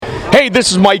Hey,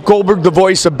 this is Mike Goldberg, the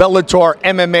voice of Bellator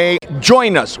MMA.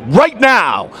 Join us right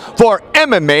now for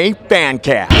MMA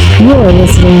Fancast. You're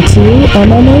listening to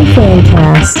MMA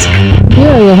Fancast. Here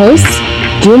are your hosts,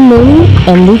 Jim Mooney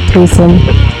and Luke Payson.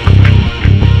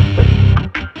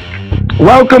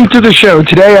 Welcome to the show.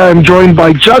 Today I am joined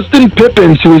by Justin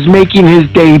Pippins, who is making his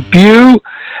debut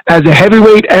as a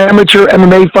heavyweight amateur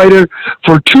MMA fighter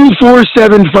for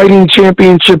 247 Fighting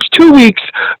Championships 2 weeks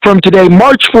from today,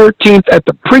 March 14th at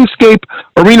the Princecape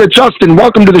Arena. Justin,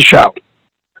 welcome to the show.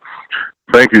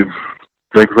 Thank you.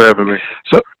 Thanks for having me.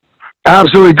 So,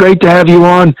 absolutely great to have you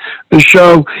on the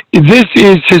show. This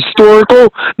is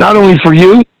historical, not only for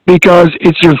you, because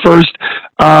it's your first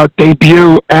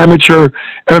debut amateur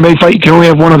MMA fight. You can only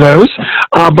have one of those.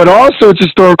 But also it's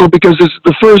historical because this is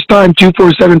the first time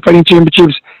 247 Fighting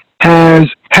Championships has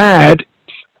had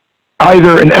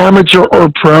either an amateur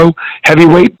or pro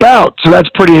heavyweight bout. So that's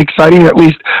pretty exciting, at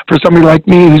least for somebody like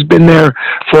me who's been there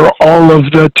for all of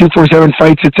the 247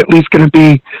 fights. It's at least going to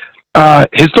be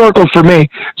historical for me.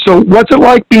 So what's it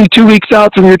like being 2 weeks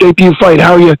out from your debut fight?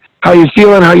 How you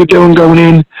feeling? How you doing going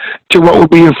in to what will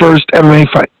be your first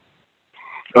MMA fight?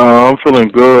 I'm feeling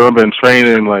good. I've been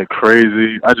training like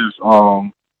crazy. I just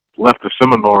left the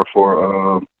seminar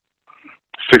for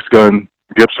Six Gun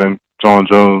Gibson, John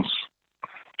Jones,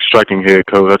 striking head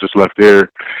coach. I just left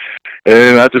there,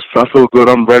 and I feel good.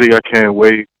 I'm ready. I can't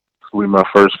wait. It'll be my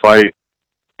first fight.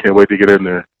 Can't wait to get in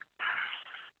there.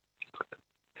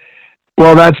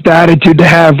 Well, that's the attitude to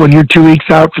have when you're 2 weeks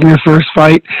out from your first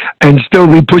fight and still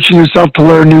be pushing yourself to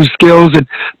learn new skills and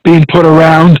being put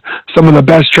around some of the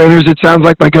best trainers, it sounds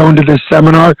like, by going to this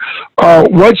seminar.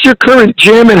 What's your current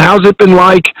gym, and how's it been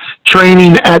like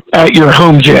training at your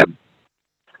home gym?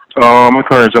 My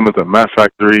current gym is at Mat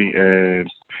Factory, and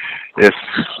it's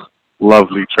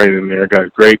lovely training there. I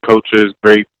got great coaches,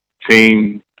 great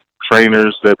team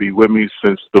trainers that be with me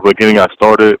since the beginning I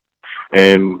started,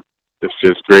 and it's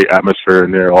just great atmosphere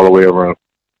in there all the way around.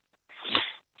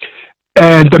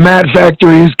 And the Mat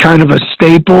Factory is kind of a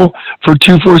staple for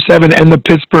 247 and the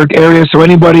Pittsburgh area. So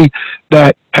anybody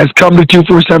that has come to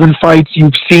 247 fights,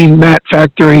 you've seen Mat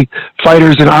Factory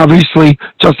fighters, and obviously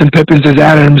Justin Pippins has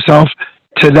added himself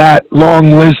to that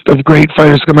long list of great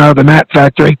fighters coming out of the Mat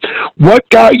Factory. What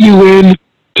got you in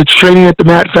to training at the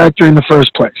Mat Factory in the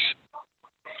first place?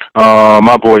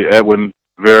 My boy Edwin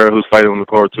Vera, who's fighting on the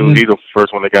card too, he's the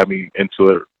first one that got me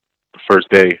into it the first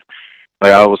day.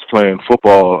 Like, I was playing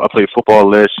football. I played football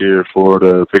last year for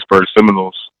the Pittsburgh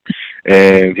Seminoles,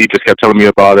 and he just kept telling me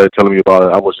about it.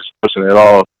 I was just pushing it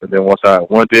off, and then once I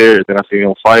went there, and then I seen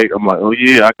him fight, I'm like, oh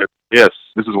yeah, yes,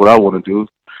 this is what I want to do.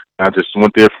 And I just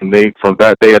went there from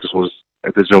that day. I just was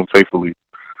at the gym faithfully.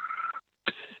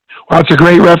 Well, that's a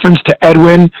great reference to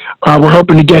Edwin. We're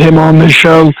hoping to get him on the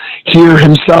show, hear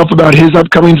himself about his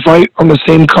upcoming fight on the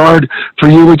same card for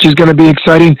you, which is going to be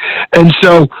exciting. And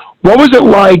so what was it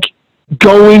like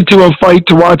going to a fight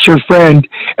to watch your friend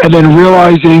and then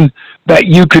realizing that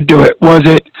you could do it? Was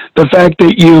it the fact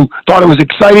that you thought it was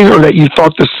exciting, or that you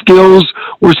thought the skills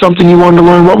were something you wanted to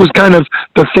learn? What was kind of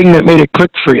the thing that made it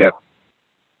click for you?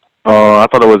 I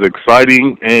thought it was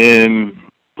exciting, and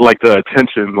like the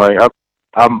attention. Like,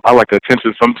 I like the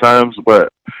attention sometimes,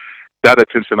 but that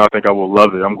attention, I think I will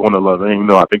love it. I'm going to love it. Even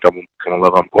though I think I'm going to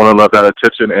love it. I'm going to love that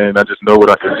attention, and I just know what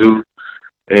I can do.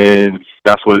 And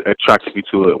that's what attracted me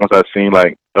to it. Once I seen,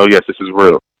 like, oh, yes, this is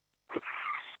real.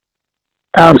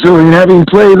 Absolutely. And having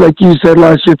played, like you said,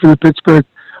 last year for the Pittsburgh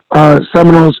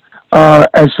Seminoles,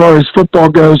 as far as football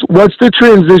goes, what's the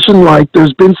transition like?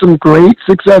 There's been some great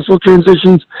successful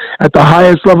transitions at the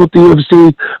highest level at the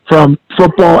UFC from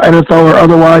football, NFL, or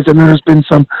otherwise, and there's been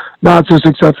some not so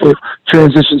successful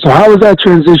transitions. So how was that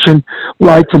transition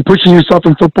like from pushing yourself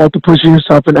in football to pushing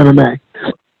yourself in MMA?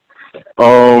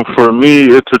 For me,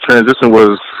 the transition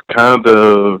was kind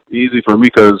of easy for me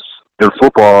because in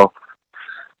football,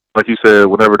 like you said,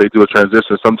 whenever they do a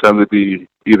transition, sometimes it'd be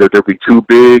either they'll be too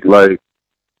big, like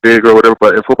big or whatever.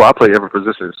 But in football, I play every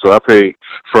position. So I play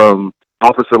from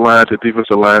offensive line to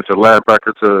defensive line to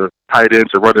linebacker to tight end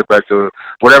to running back to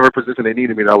whatever position they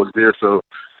needed me. I was there. So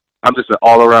I'm just an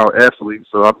all-around athlete.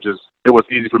 So it was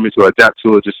easy for me to adapt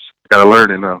to it. Just kind of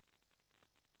learning now.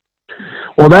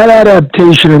 Well, that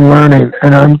adaptation and learning,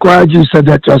 and I'm glad you said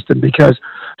that, Justin, because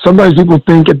sometimes people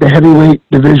think at the heavyweight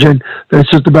division that it's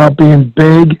just about being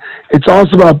big. It's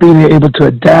also about being able to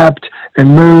adapt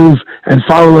and move and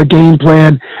follow a game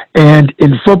plan. And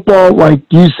in football, like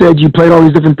you said, you played all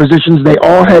these different positions. They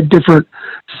all had different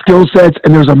skill sets,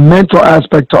 and there's a mental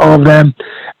aspect to all of them.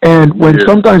 And when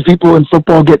sometimes people in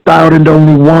football get dialed into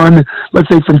only one, let's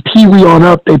say from Pee Wee on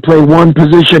up, they play one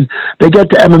position. They get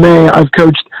to MMA. I've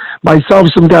coached myself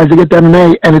some guys. They get to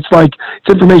MMA, and it's like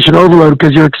it's information overload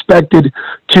because you're expected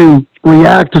to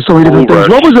react to so many different things.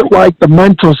 What was it like the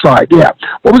mental side? Yeah,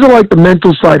 what was it like the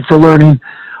mental side for learning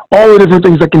all the different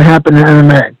things that can happen in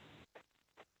MMA?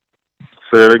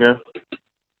 Say it again.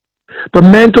 The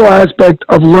mental aspect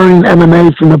of learning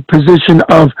MMA from the position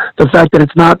of the fact that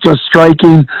it's not just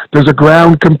striking, there's a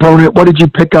ground component. What did you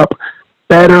pick up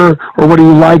better, or what do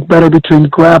you like better between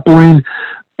grappling,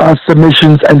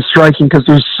 submissions, and striking? Because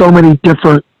there's so many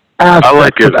different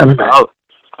aspects of MMA.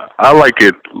 I like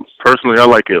it. Personally, I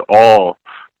like it all.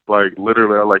 Like,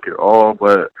 literally, I like it all.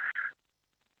 But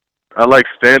I like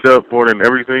stand-up more than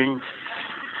everything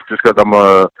just because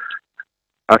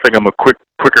I think I'm a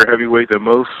quicker heavyweight than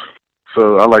most.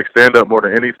 So I like stand-up more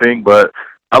than anything, but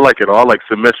I like it all. I like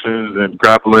submissions and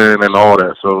grappling and all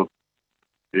that. So,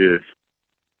 yeah.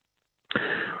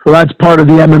 Well, that's part of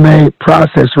the MMA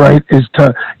process, right?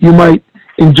 You might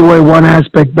enjoy one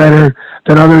aspect better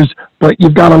than others, but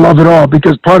you've got to love it all,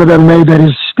 because part of MMA that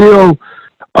is still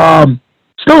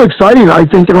exciting, I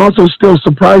think, and also still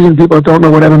surprising people that don't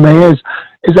know what MMA is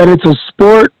that it's a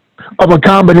sport of a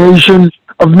combination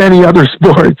of many other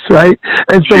sports, right?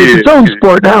 And so it's its own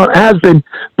sport now, it has been,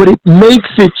 but it makes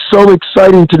it so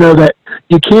exciting to know that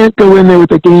you can't go in there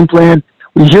with a game plan.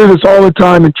 We hear this all the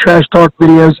time in trash talk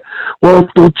videos. Well,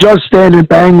 they'll just stand and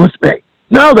bang with me.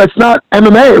 No, that's not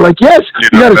MMA. Like, yes, you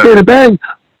got to stand and bang,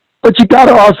 but you got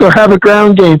to also have a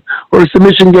ground game or a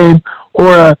submission game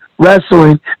or a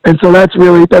wrestling. And so that's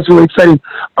really exciting.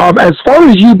 As far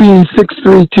as you being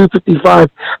 6'3", 255,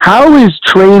 how is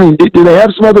training? Do they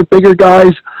have some other bigger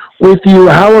guys with you?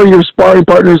 How are your sparring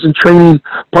partners and training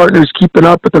partners keeping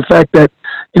up with the fact that,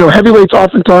 heavyweights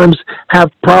oftentimes have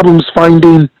problems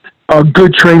finding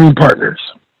good training partners?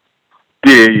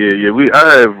 Yeah.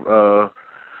 I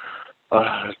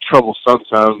have trouble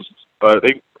sometimes, but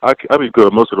I be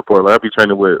good most of the part. Like, I be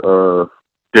training with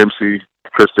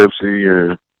Chris Dempsey,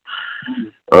 and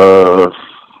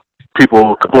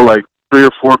people, like 3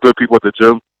 or 4 good people at the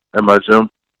gym, at my gym.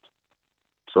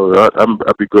 So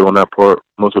I'd be good on that part,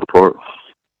 most of the part.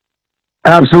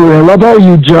 Absolutely. I love how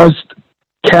you just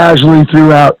casually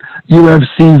threw out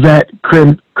UFC vet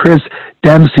Chris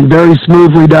Dempsey. Very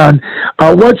smoothly done.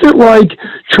 What's it like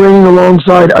training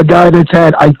alongside a guy that's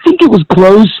had, I think it was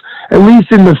close, at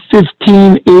least in the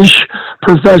 15-ish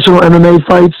professional MMA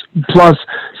fights, plus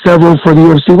several for the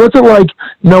UFC. What's it like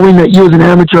knowing that you as an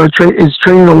amateur is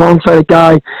training alongside a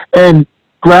guy and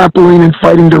grappling and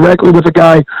fighting directly with a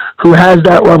guy who has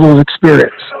that level of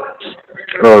experience?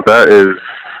 Oh, that is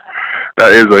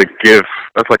a gift.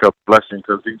 That's like a blessing,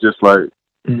 because he's just like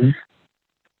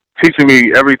teaching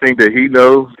me everything that he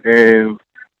knows, and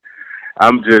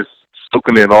I'm just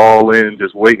soaking it all in,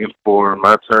 just waiting for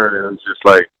my turn. And it's just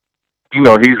like,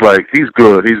 he's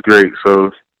good, he's great.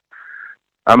 So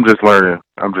I'm just learning.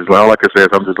 Like I said,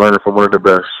 I'm just learning from one of the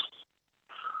best.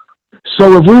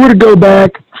 So if we were to go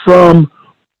back from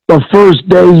the first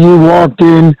day you walked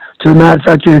in to the Mat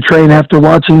Factory to train after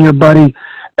watching your buddy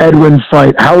Edwin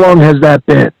fight, how long has that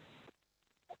been?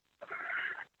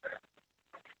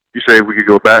 You say we could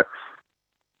go back?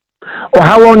 Or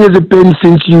how long has it been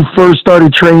since you first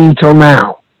started training till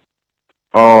now?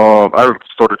 I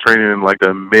started training in like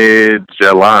the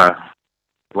mid-July.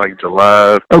 Like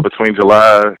between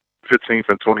July 15th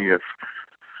and 20th.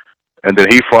 And then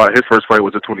his first fight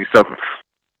was the 27th.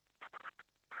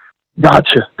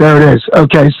 Gotcha. There it is.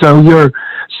 Okay,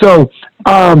 so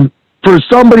for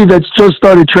somebody that's just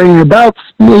started training about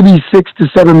maybe 6 to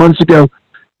 7 months ago,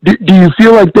 do you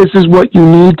feel like this is what you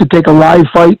need to take a live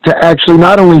fight to actually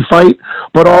not only fight,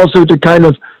 but also to kind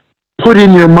of put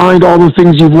in your mind all the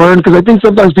things you've learned? Because I think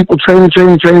sometimes people train,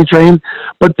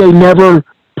 but they never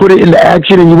put it into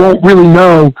action, and you won't really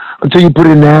know until you put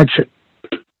it into action.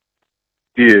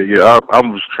 Yeah. I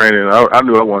was training. I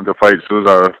knew I wanted to fight as soon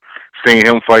as I seen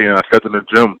him fighting. I stepped in the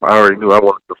gym. I already knew I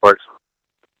wanted to fight. So,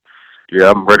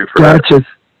 yeah, I'm ready for that. Gotcha.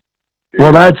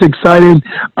 Well, that's exciting.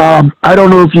 I don't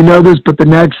know if you know this, but the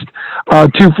next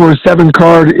 247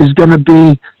 card is going to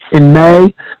be in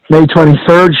May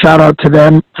 23rd. Shout out to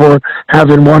them for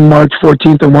having one March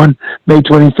 14th and one May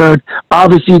 23rd.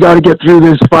 Obviously, you got to get through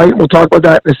this fight. We'll talk about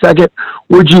that in a second.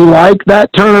 Would you like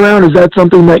that turnaround? Is that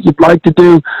something that you'd like to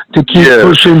do to keep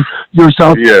pushing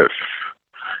yourself?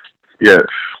 Yes,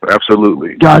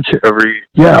 absolutely. Gotcha. That's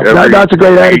a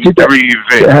great attitude. Every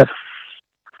event.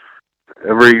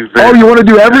 Every event. Oh, you want to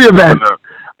do every event?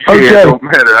 Okay. It don't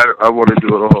matter. I want to do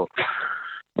it all.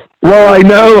 Well,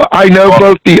 I know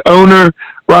both the owner,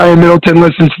 Ryan Middleton,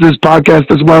 listens to this podcast,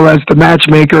 as well as the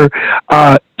matchmaker,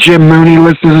 Jim Mooney,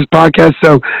 listens to this podcast.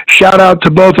 So shout out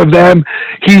to both of them.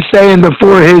 He's saying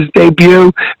before his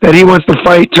debut that he wants to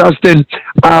fight Justin,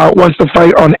 wants to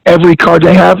fight on every card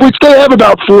they have, which they have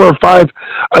about 4 or 5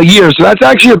 a year. So that's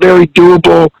actually a very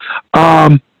doable,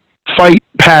 fight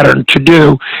pattern to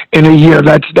do in a year.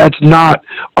 That's not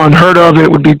unheard of.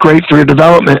 It would be great for your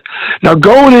development. Now,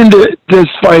 going into this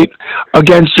fight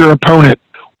against your opponent,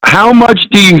 how much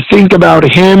do you think about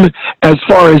him as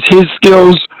far as his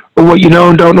skills or what you know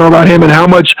and don't know about him, and how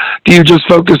much do you just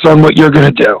focus on what you're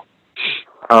going to do?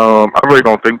 I really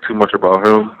don't think too much about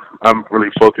him. I'm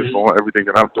really focused on everything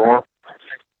that I'm doing.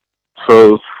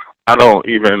 So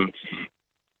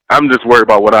I'm just worried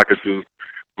about what I could do.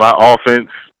 My offense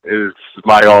is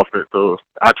my offense, so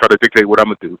I try to dictate what I'm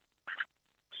going to do.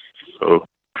 So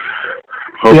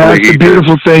hopefully yeah, it's a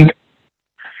beautiful thing.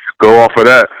 Go off of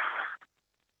that.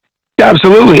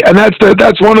 Absolutely, and that's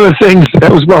one of the things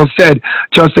that was well said,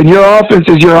 Justin. Your offense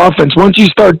is your offense. Once you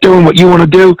start doing what you want to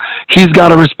do, he's got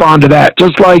to respond to that.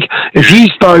 Just like if he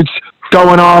starts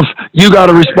going off, you got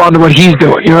to respond to what he's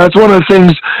doing. You know, that's one of the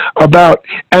things about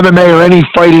MMA or any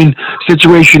fighting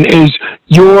situation is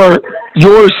your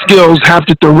skills have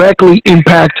to directly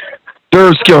impact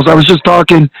their skills. I was just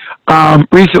talking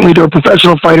recently to a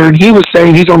professional fighter, and he was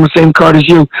saying, he's on the same card as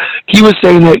you, he was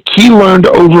saying that he learned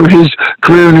over his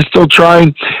career and is still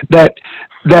trying that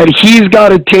he's got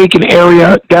to take an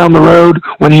area down the road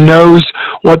when he knows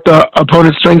what the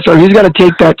opponent's strengths are. He's got to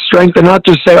take that strength and not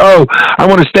just say, oh, I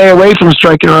want to stay away from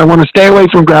striking or I want to stay away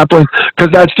from grappling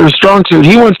because that's their strong suit.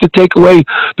 He wants to take away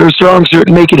their strong suit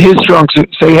and make it his strong suit.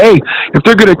 Say, hey, if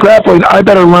they're good at grappling, I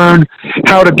better learn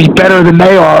how to be better than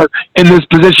they are in this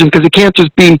position, because it can't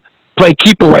just be play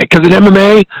keep away. Because in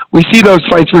MMA, we see those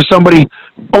fights where somebody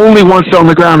only wants to on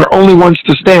the ground or only wants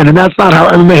to stand, and that's not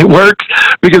how MMA works,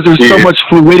 because there's so much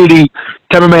fluidity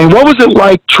to MMA. What was it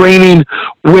like training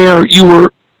where you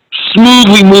were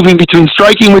smoothly moving between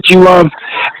striking, which you love,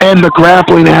 and the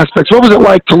grappling aspects? What was it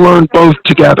like to learn both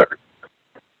together?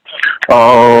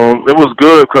 It was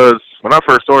good because when I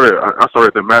first started, I started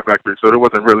at the Mat Factory, so there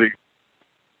wasn't really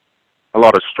a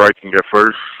lot of striking at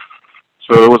first.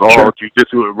 So it was all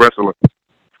jiu-jitsu and wrestling.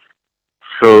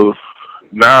 So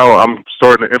now I'm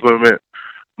starting to implement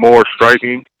more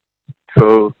striking.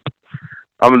 So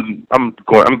I'm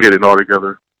getting it all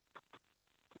together.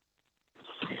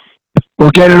 Well,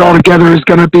 getting it all together is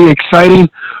going to be exciting.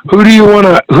 Who do you want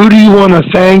to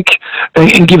thank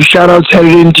and give shout outs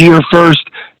headed into your first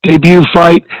debut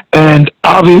fight? And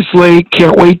obviously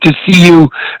can't wait to see you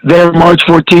there March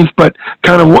 14th, but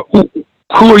kind of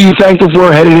who are you thankful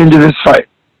for headed into this fight?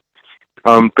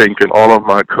 I'm thanking all of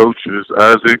my coaches,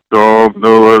 Isaac, Dom,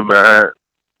 Noah, Matt,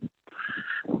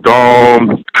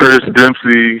 Dom, Chris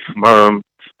Dempsey, my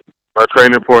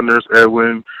training partners,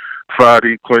 Edwin,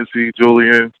 Fadi, Quincy,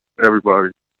 Julian, everybody.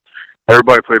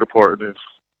 Everybody played a part in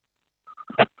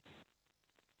this.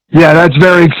 Yeah, that's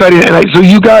very exciting. And so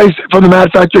you guys from the Mat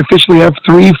Factory officially have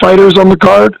 3 fighters on the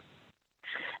card?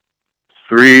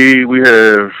 3. We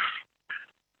have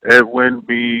Edwin,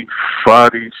 me,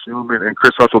 Fadi, Schulman, and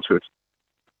Chris Hustleton.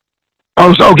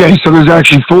 Oh, okay. So there's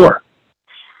actually 4.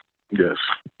 Yes.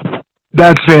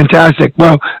 That's fantastic.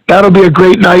 Well, that'll be a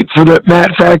great night for the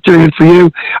Mat Factory and for you.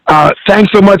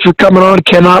 Thanks so much for coming on.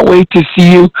 Cannot wait to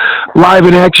see you live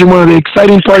in action. One of the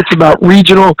exciting parts about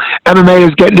regional MMA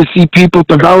is getting to see people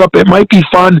develop. It might be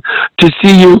fun to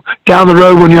see you down the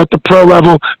road when you're at the pro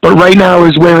level, but right now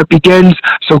is where it begins.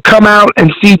 So come out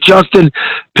and see Justin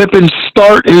Pippin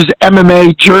start his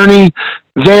MMA journey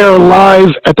there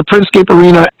live at the Prinscape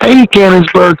Arena in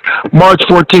Cannonsburg, March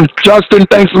 14th. Justin,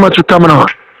 thanks so much for coming on.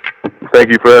 Thank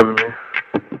you for having me.